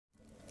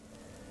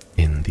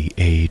In the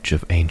age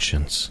of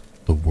ancients,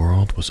 the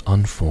world was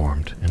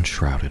unformed and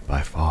shrouded by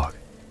fog.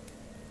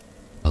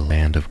 A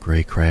land of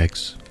grey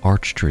crags,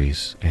 arch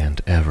trees, and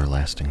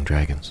everlasting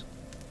dragons.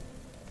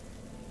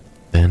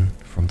 Then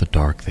from the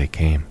dark they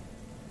came,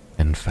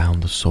 and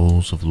found the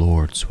souls of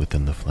lords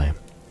within the flame.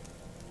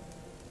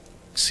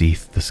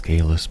 Seath the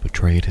Scaleless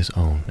betrayed his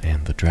own,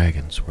 and the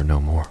dragons were no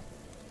more.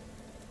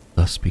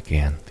 Thus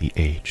began the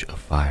Age of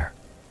Fire.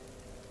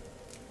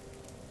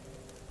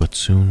 But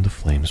soon the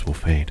flames will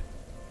fade,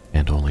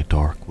 and only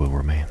dark will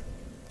remain.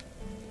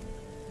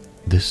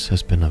 This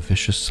has been a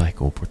vicious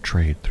cycle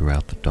portrayed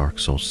throughout the Dark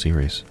Souls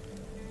series,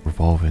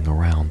 revolving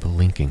around the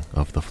linking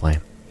of the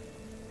flame,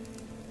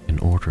 in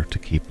order to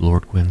keep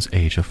Lord Gwyn's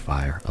Age of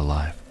Fire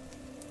alive.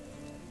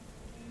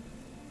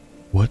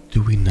 What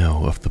do we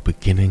know of the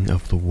beginning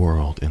of the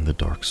world in the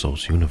Dark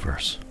Souls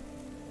universe?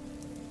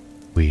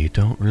 We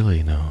don't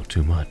really know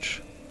too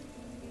much.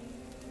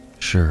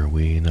 Sure,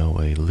 we know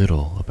a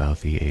little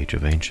about the Age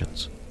of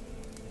Ancients,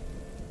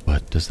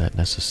 but does that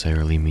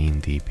necessarily mean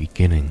the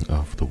beginning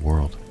of the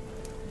world?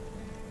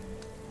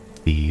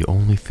 The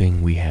only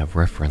thing we have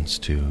reference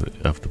to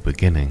of the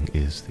beginning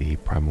is the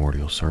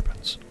primordial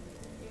serpents.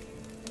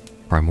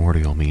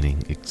 Primordial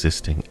meaning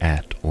existing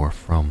at or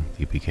from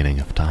the beginning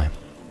of time.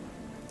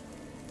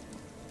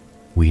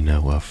 We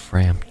know of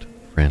Frampt,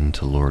 friend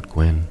to Lord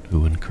Gwyn,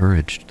 who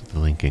encouraged the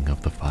linking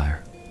of the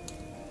fire.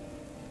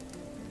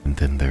 And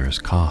then there is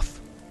Koth,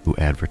 who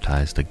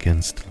advertised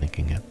against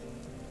linking it.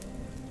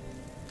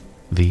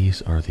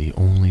 These are the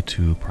only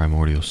two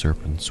primordial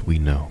serpents we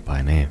know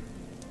by name.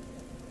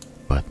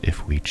 But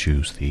if we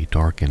choose the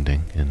dark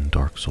ending in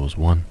Dark Souls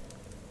 1,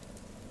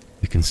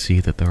 we can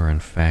see that there are in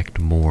fact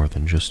more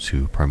than just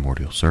two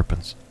primordial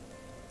serpents.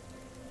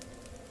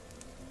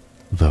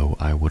 Though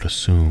I would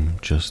assume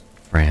just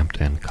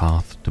Frampt and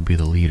Koth to be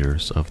the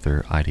leaders of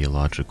their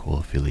ideological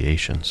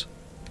affiliations.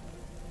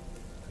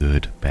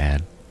 Good,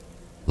 bad,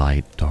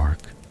 light, dark,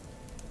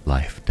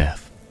 life,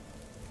 death.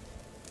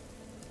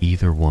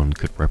 Either one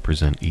could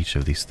represent each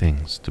of these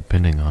things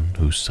depending on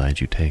whose side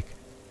you take.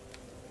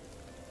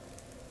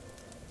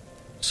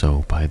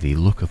 So by the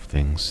look of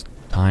things,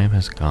 time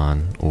has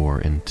gone or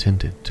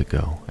intended to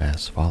go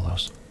as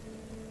follows.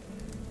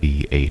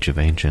 The Age of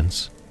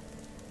Ancients,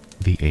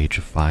 the Age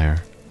of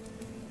Fire,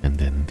 and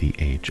then the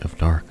Age of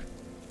Dark.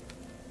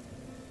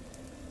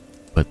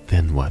 But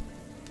then what?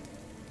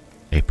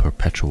 A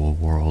perpetual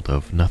world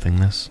of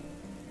nothingness?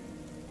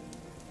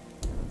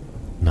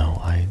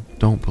 No, I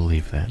don't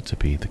believe that to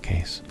be the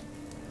case.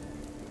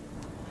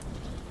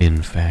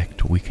 In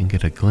fact, we can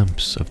get a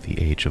glimpse of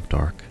the Age of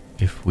Dark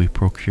if we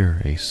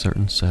procure a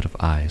certain set of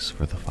eyes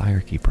for the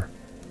Firekeeper,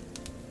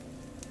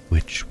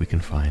 which we can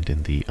find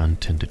in the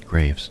Untended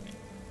Graves.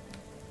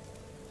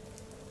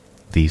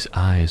 These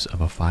eyes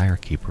of a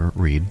Firekeeper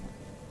read,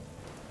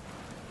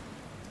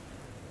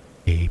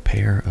 a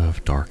pair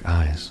of dark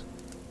eyes,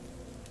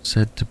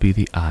 said to be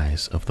the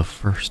eyes of the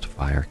first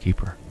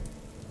Firekeeper,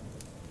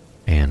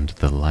 and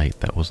the light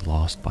that was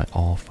lost by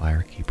all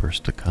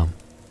Firekeepers to come.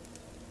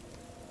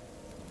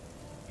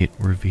 It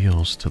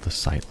reveals to the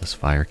sightless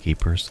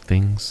Firekeepers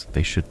things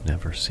they should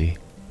never see.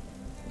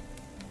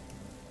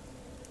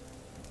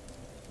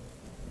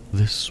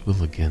 This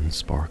will again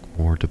spark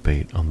more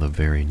debate on the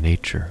very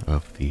nature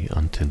of the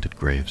Untended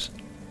Graves,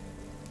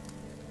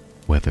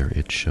 whether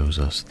it shows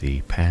us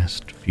the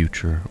past,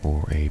 future,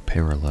 or a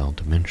parallel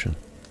dimension.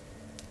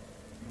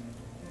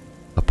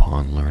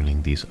 Upon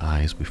learning these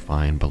eyes we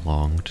find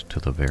belonged to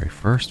the very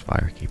first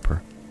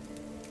Firekeeper,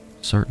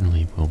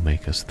 certainly will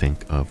make us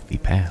think of the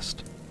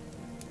past.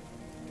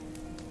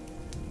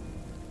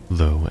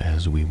 Though,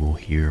 as we will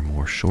hear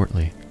more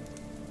shortly,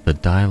 the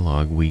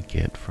dialogue we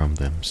get from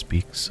them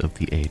speaks of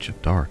the Age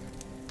of Dark,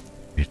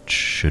 which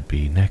should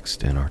be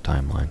next in our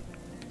timeline.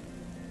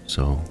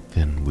 So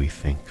then we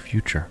think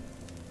future.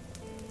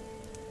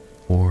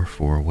 Or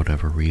for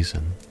whatever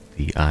reason,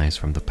 the eyes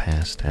from the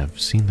past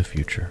have seen the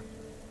future.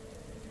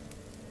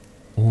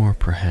 Or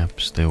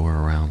perhaps they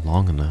were around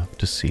long enough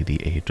to see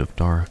the Age of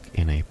Dark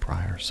in a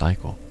prior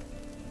cycle.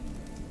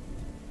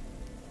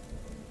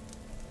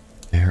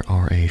 There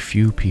are a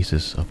few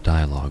pieces of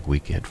dialogue we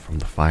get from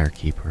the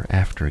Firekeeper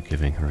after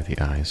giving her the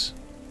eyes.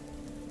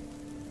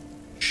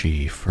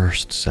 She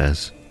first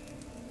says,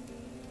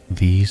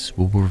 "These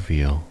will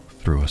reveal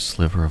through a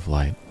sliver of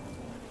light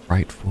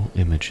frightful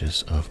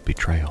images of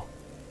betrayal.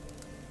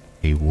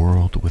 A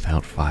world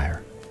without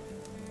fire.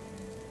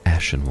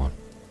 Ashen One,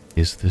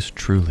 is this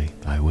truly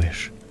thy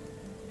wish?"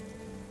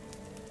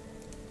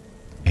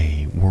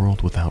 A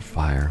world without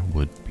fire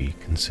would be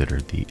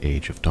considered the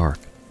Age of Dark,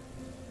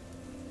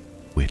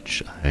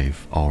 which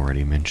I've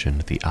already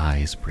mentioned the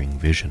eyes bring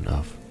vision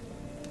of.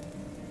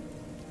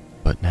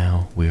 But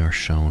now we are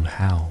shown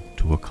how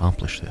to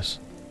accomplish this,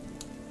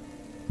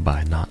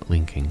 by not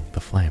linking the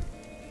flame,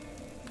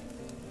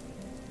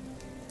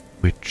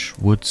 which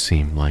would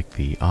seem like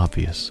the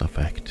obvious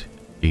effect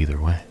either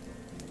way.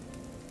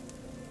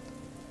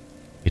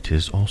 It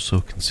is also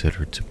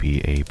considered to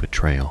be a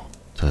betrayal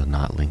to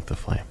not link the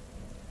flame,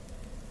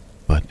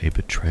 but a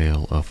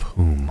betrayal of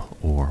whom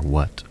or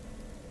what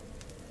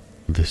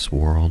this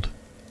world,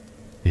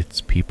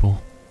 its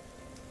people.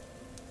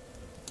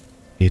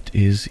 It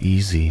is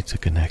easy to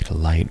connect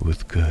light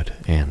with good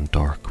and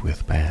dark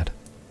with bad.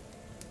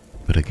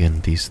 But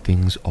again, these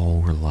things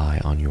all rely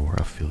on your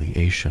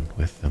affiliation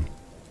with them.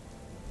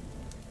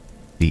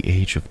 The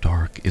Age of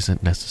Dark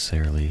isn't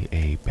necessarily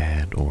a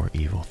bad or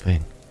evil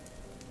thing,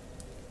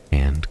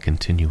 and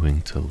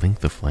continuing to link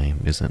the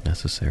flame isn't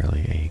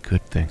necessarily a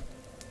good thing.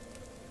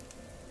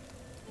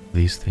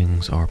 These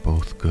things are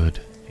both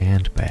good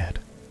and bad,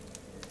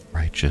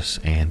 righteous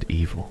and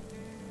evil,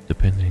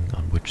 depending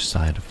on which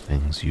side of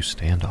things you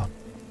stand on.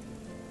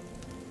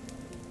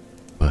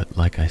 But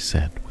like I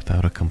said,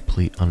 without a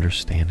complete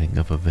understanding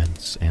of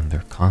events and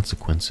their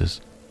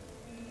consequences,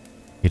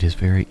 it is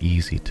very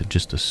easy to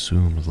just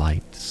assume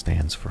light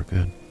stands for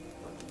good.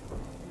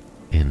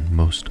 In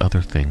most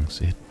other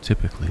things, it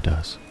typically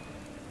does.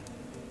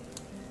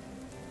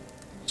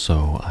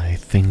 So I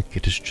think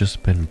it has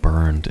just been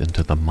burned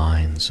into the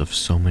minds of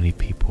so many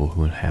people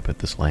who inhabit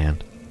this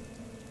land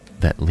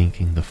that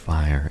linking the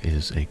fire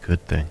is a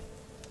good thing,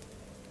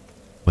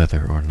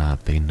 whether or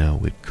not they know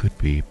it could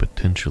be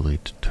potentially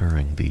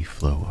deterring the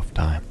flow of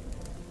time.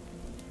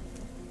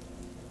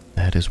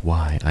 That is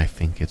why I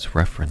think it's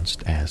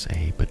referenced as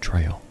a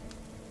betrayal.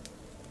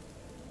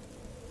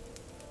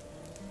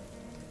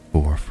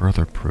 For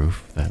further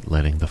proof that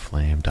letting the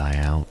flame die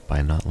out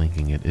by not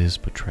linking it is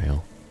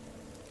betrayal,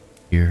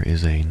 here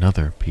is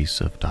another piece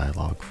of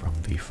dialogue from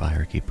the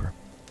Firekeeper.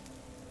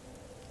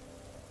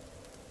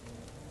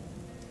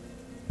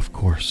 Of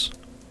course,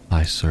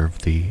 I serve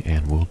thee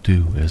and will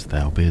do as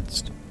thou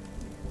bidst.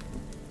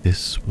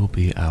 This will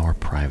be our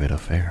private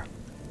affair.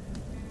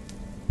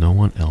 No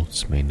one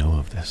else may know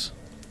of this.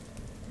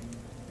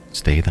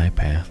 Stay thy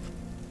path,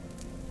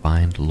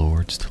 find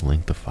lords to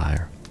link the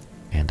fire,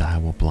 and I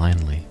will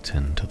blindly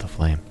tend to the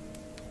flame,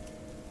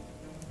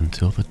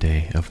 until the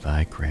day of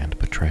thy grand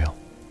betrayal.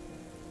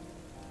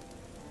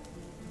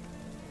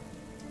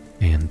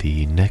 And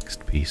the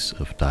next piece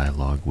of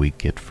dialogue we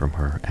get from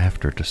her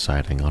after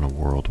deciding on a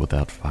world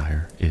without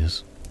fire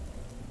is,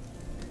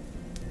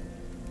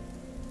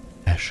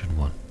 Ashen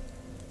One,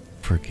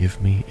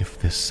 forgive me if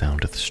this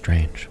soundeth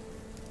strange.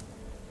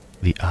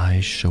 The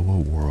eyes show a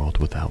world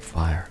without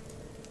fire,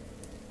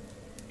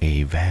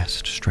 a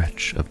vast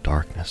stretch of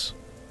darkness.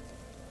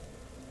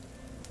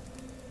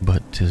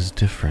 But 'tis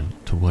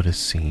different to what is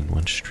seen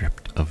when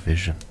stripped of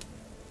vision.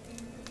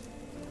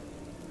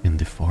 In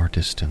the far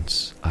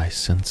distance, I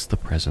sense the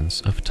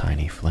presence of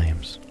tiny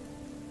flames,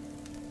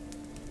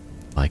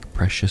 like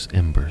precious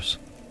embers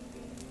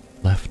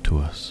left to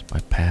us by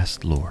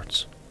past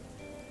lords,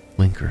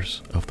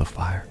 linkers of the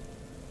fire.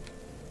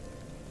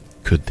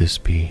 Could this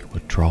be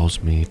what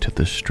draws me to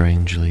the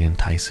strangely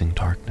enticing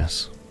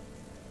darkness?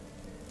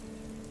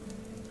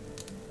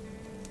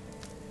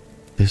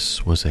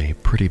 This was a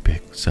pretty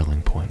big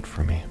selling point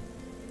for me.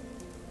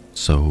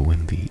 So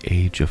when the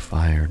Age of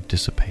Fire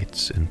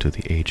dissipates into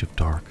the Age of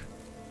Dark,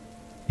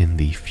 in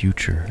the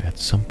future at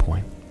some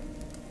point,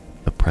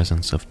 the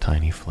presence of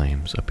tiny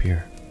flames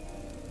appear.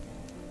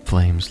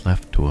 Flames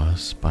left to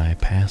us by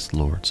past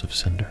lords of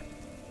Cinder.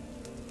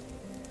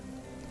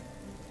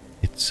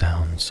 It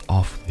sounds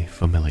awfully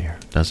familiar,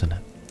 doesn't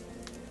it?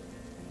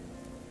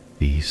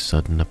 The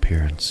sudden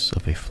appearance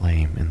of a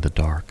flame in the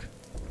dark,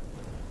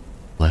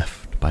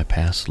 left by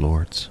past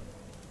lords.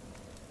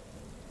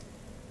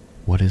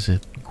 What is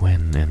it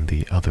Gwen and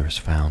the others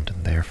found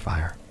in their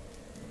fire?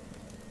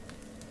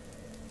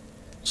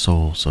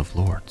 Souls of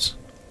lords.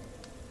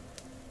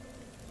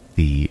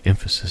 The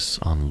emphasis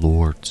on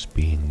lords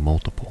being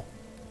multiple.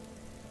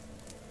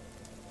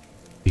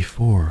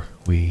 Before,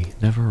 we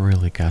never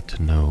really got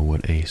to know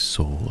what a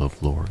soul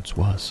of lords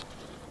was.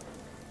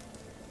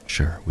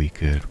 Sure, we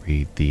could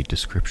read the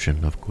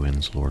description of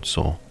Gwen's lord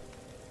soul,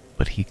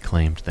 but he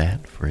claimed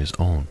that for his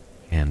own,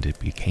 and it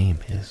became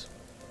his.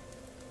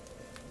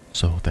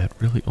 So that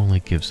really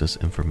only gives us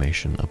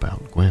information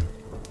about Gwen.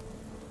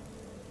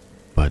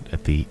 But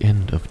at the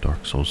end of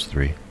Dark Souls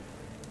 3,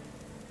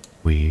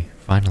 we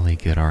finally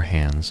get our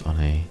hands on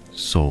a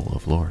Soul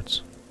of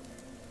Lords.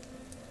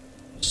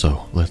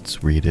 So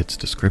let's read its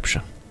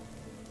description.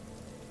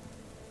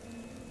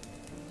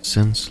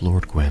 Since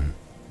Lord Gwyn,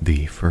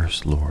 the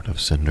first Lord of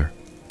Cinder,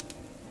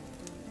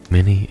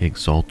 many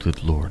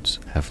exalted lords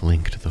have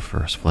linked the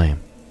first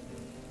flame,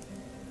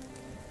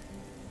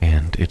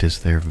 and it is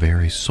their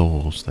very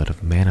souls that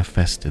have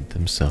manifested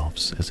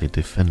themselves as a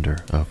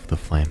defender of the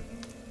flame.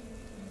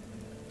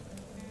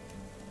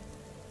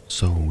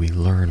 So we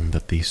learn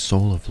that the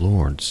Soul of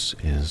Lords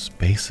is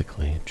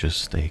basically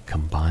just a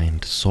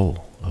combined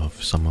soul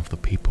of some of the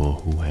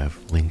people who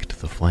have linked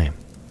the flame.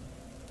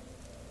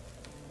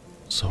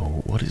 So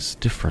what is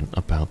different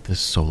about this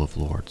Soul of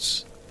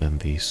Lords than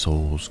the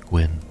souls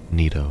Gwyn,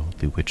 Nito,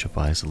 the Witch of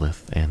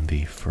Izalith, and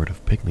the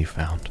Furtive Pygmy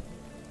found?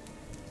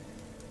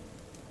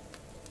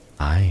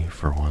 I,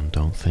 for one,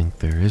 don't think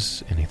there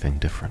is anything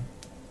different.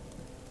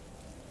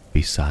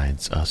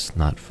 Besides us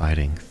not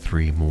fighting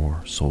 3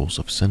 more Souls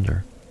of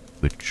Cinder,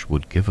 which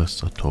would give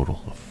us a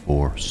total of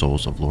 4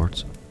 Souls of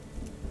Lords.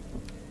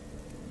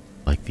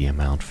 Like the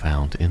amount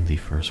found in the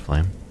first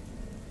flame.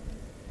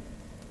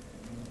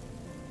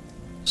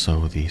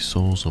 So the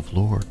souls of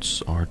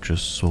lords are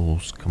just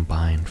souls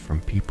combined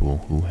from people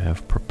who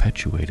have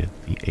perpetuated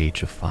the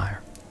Age of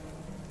Fire.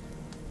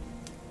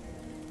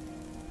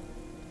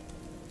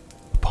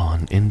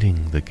 Upon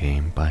ending the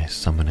game by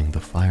summoning the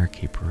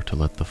Firekeeper to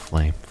let the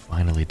flame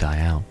finally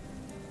die out,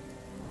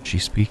 she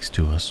speaks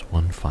to us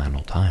one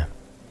final time.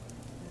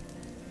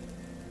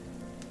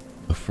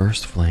 The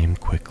first flame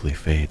quickly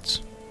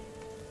fades.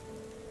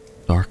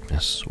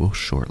 Darkness will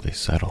shortly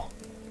settle.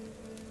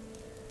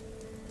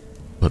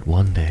 But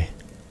one day,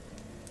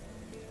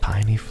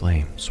 tiny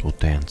flames will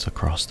dance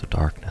across the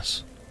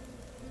darkness,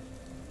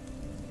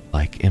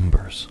 like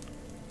embers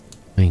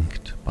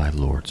linked by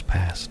lords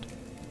past.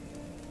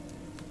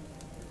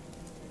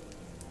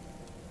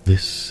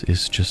 This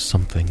is just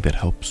something that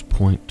helps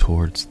point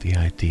towards the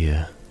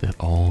idea that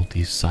all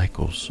these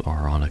cycles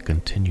are on a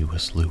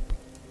continuous loop.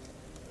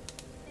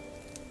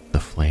 The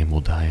flame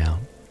will die out,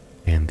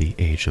 and the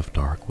Age of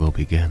Dark will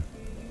begin.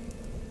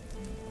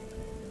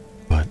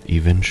 But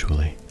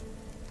eventually,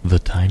 the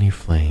tiny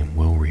flame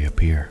will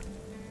reappear,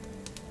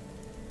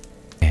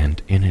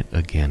 and in it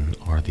again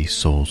are the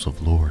souls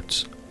of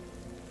lords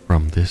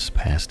from this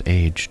past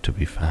age to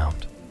be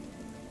found.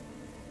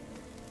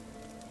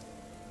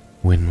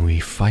 When we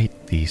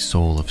fight the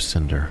Soul of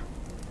Cinder,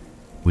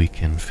 we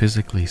can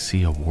physically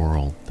see a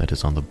world that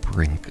is on the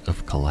brink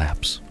of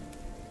collapse.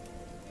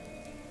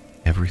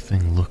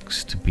 Everything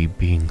looks to be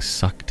being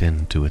sucked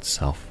into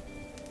itself,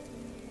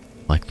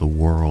 like the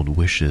world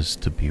wishes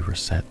to be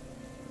reset.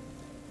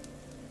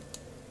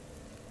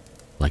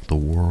 Like the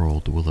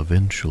world will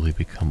eventually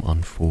become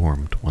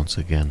unformed once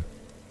again.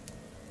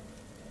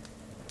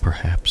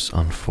 Perhaps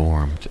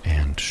unformed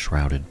and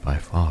shrouded by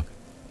fog.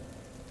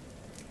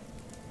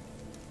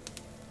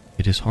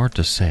 It is hard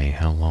to say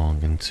how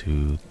long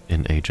into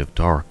an Age of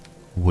Dark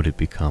would it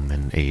become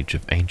an Age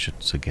of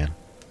Ancients again.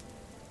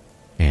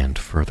 And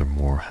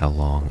furthermore, how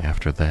long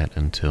after that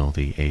until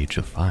the Age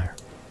of Fire.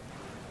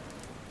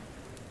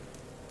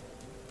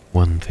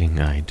 One thing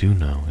I do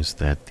know is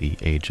that the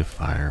Age of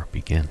Fire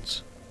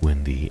begins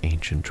when the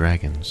ancient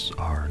dragons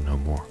are no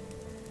more,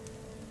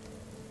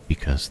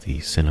 because the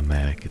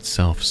cinematic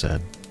itself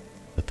said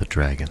that the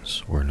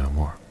dragons were no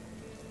more,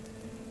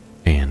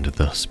 and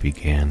thus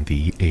began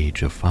the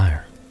Age of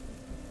Fire,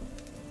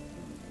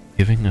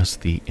 giving us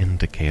the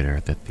indicator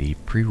that the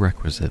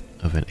prerequisite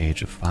of an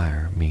Age of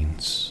Fire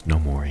means no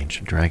more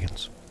ancient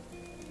dragons.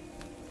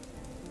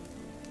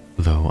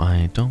 Though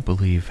I don't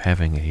believe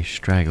having a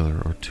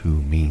straggler or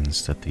two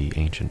means that the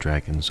ancient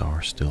dragons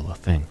are still a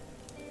thing,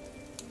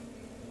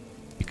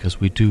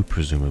 because we do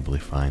presumably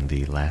find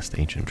the last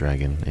ancient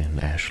dragon in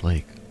Ash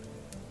Lake.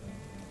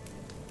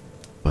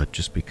 But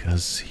just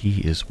because he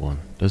is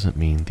one doesn't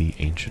mean the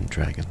ancient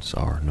dragons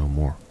are no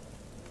more.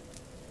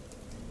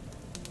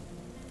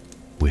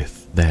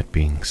 With that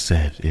being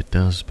said, it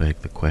does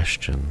beg the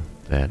question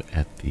that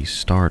at the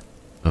start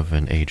of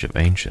an Age of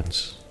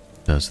Ancients,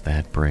 does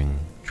that bring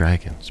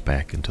dragons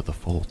back into the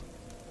fold?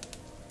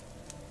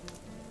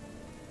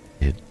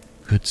 It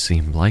could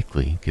seem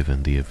likely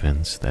given the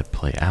events that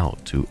play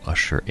out to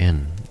usher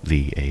in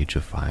the Age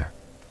of Fire.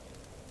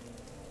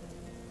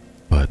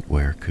 But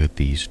where could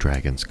these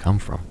dragons come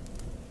from?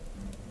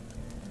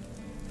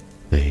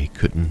 They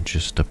couldn't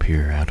just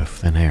appear out of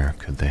thin air,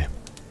 could they?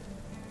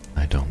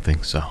 I don't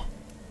think so.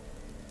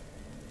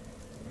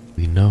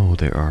 We know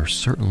there are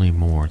certainly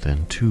more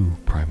than 2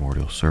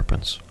 primordial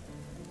serpents,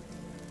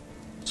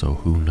 so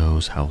who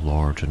knows how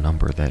large a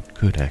number that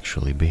could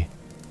actually be.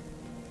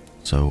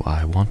 So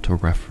I want to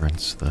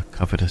reference the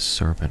covetous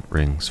serpent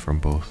rings from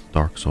both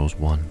Dark Souls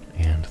 1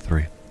 and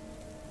 3.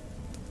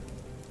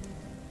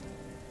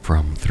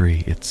 From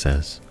 3 it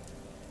says,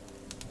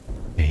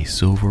 a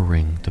silver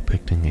ring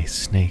depicting a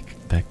snake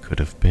that could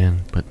have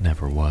been but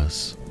never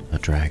was a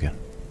dragon.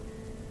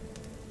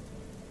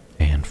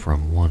 And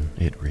from 1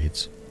 it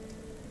reads,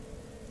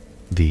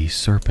 the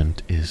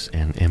serpent is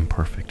an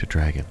imperfect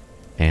dragon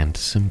and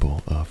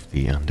symbol of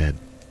the undead.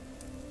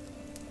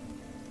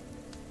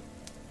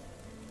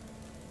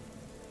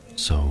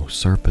 So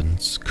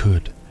serpents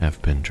could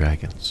have been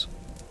dragons.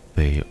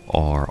 They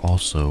are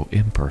also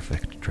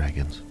imperfect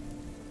dragons.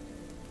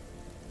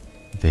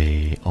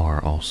 They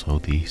are also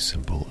the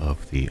symbol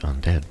of the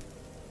undead,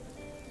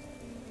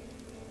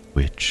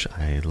 which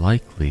I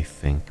likely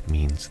think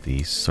means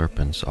these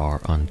serpents are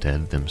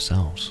undead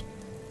themselves.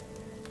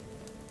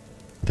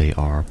 They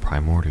are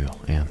primordial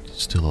and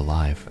still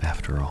alive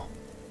after all.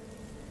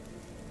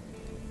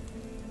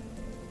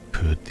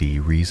 Could the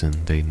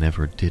reason they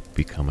never did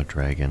become a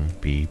dragon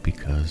be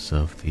because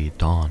of the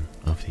dawn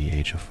of the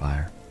Age of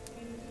Fire?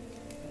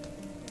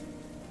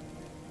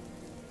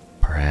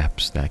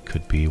 Perhaps that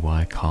could be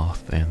why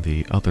Koth and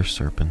the other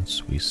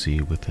serpents we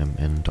see with him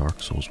in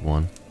Dark Souls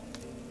 1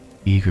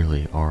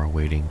 eagerly are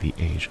awaiting the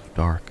Age of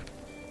Dark,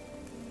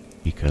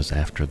 because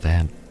after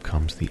that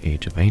comes the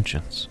Age of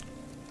Ancients,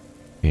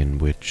 in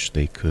which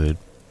they could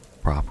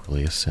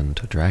properly ascend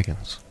to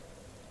dragons.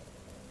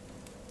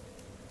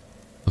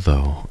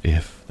 Though,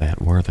 if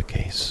that were the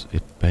case,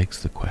 it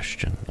begs the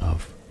question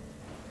of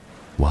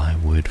why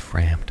would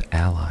Frampt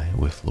ally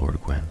with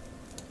Lord Gwyn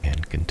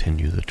and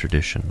continue the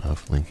tradition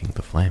of linking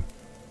the flame?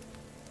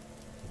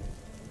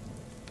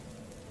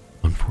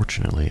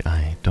 Unfortunately,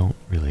 I don't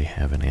really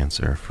have an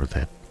answer for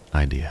that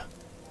idea.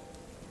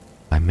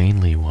 I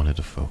mainly wanted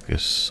to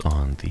focus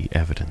on the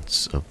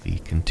evidence of the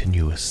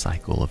continuous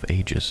cycle of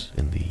ages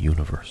in the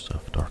universe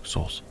of Dark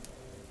Souls.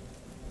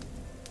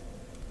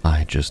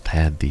 I just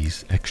had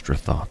these extra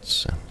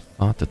thoughts and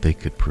thought that they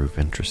could prove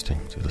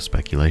interesting to the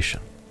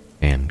speculation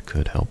and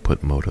could help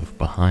put motive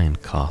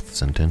behind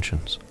Koth's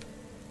intentions.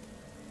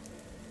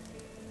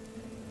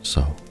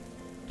 So,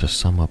 to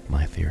sum up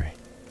my theory,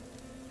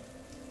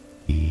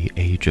 the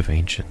Age of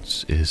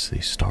Ancients is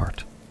the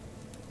start.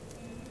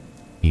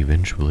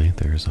 Eventually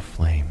there is a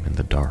flame in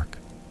the dark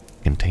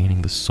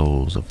containing the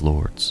souls of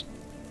lords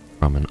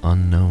from an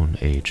unknown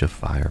age of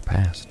fire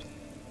past.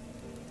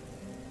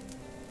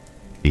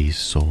 These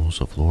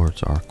souls of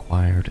lords are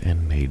acquired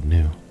and made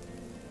new,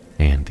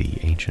 and the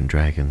ancient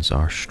dragons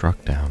are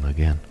struck down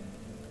again,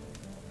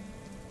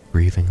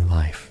 breathing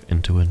life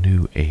into a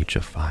new age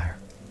of fire.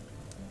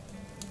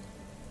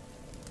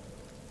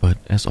 But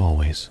as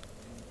always,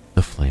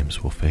 the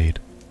flames will fade,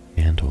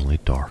 and only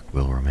dark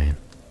will remain,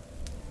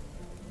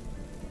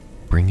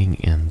 bringing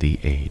in the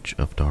Age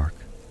of Dark.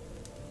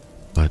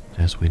 But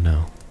as we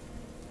know,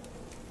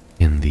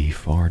 in the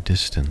far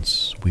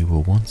distance we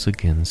will once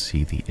again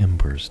see the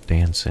embers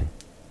dancing,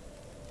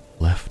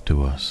 left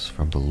to us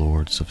from the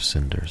Lords of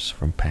Cinders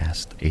from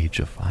past Age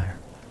of Fire.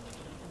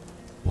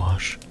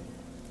 Wash,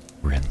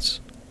 rinse,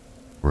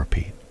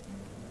 repeat.